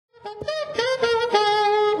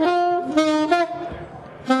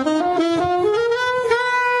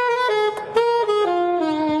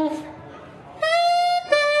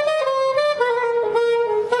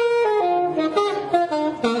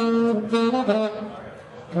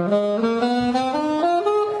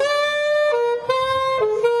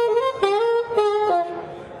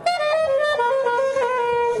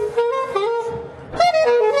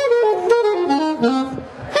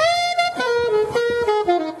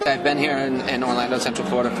I've been here in Orlando, Central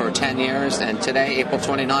Florida for 10 years, and today, April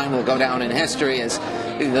 29, will go down in history as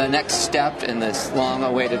the next step in this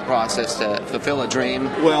long-awaited process to fulfill a dream.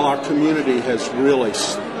 Well, our community has really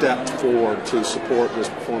stepped forward to support this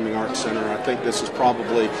Performing Arts Center. I think this is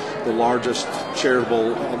probably the largest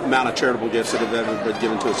amount of charitable gifts that have ever been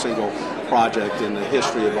given to a single project in the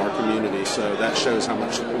history of our community, so that shows how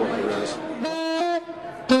much support there is.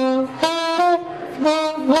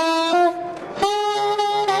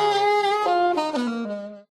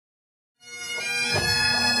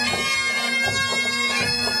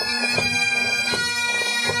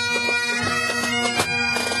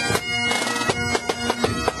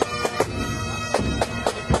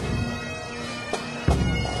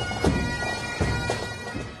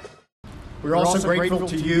 We're also grateful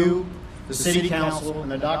to you, the City Council,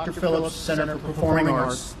 and the Dr. Phillips Center for Performing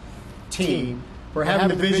Arts team for having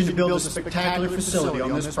the vision to build a spectacular facility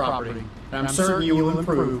on this property, and I'm certain you will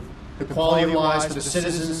improve the quality of lives for the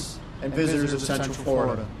citizens and visitors of Central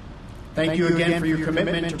Florida. Thank you again for your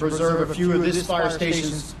commitment to preserve a few of this fire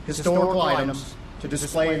station's historical items to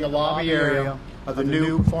display in the lobby area of the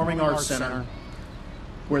new Performing Arts Center,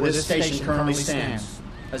 where this station currently stands,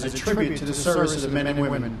 as a tribute to the services of men and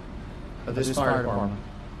women of this fire department.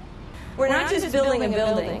 We're not just building a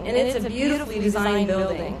building, and it's a beautifully designed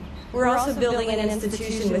building. We're also building an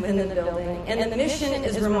institution within the building, and the mission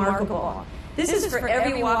is remarkable. This is for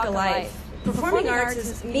every walk of life. Performing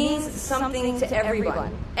arts means something to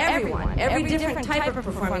everyone. Everyone. Every different type of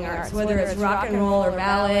performing arts, whether it's rock and roll or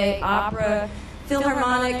ballet, opera,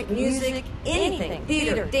 philharmonic, music, anything,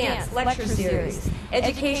 theater, dance, lecture series,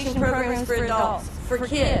 education programs for adults, for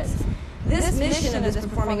kids. This mission of this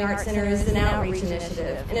Performing Arts Center is an outreach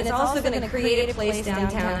initiative, and it's also going to create a place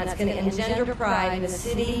downtown that's going to engender pride in a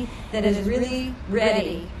city that is really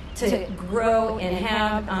ready to grow and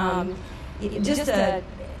have just a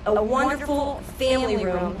wonderful family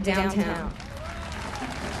room downtown.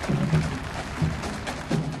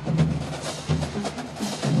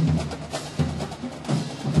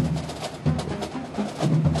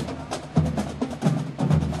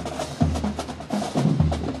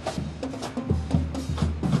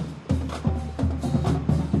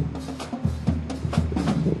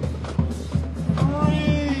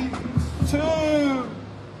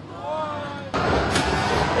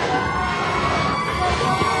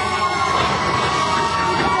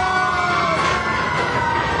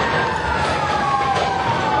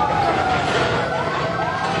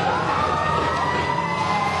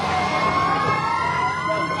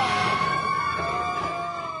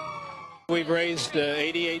 We've raised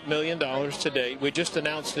 $88 million to date. We just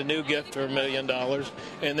announced a new gift for $1 million,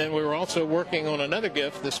 and then we were also working on another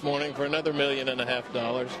gift this morning for another $1.5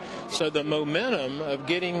 million. So the momentum of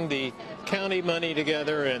getting the county money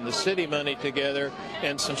together and the city money together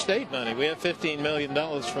and some state money. We have $15 million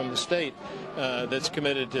from the state that's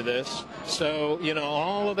committed to this. So, you know,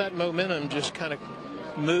 all of that momentum just kind of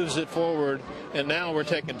moves it forward, and now we're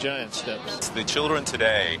taking giant steps. The children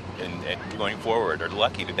today and going forward are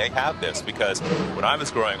lucky that they have this, because when I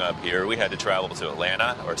was growing up here, we had to travel to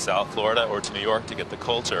Atlanta or South Florida or to New York to get the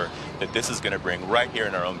culture that this is going to bring right here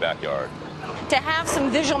in our own backyard. To have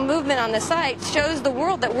some visual movement on the site shows the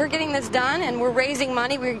world that we're getting this done and we're raising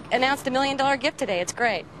money. We announced $1 million gift today. It's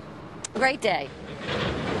great. Great day.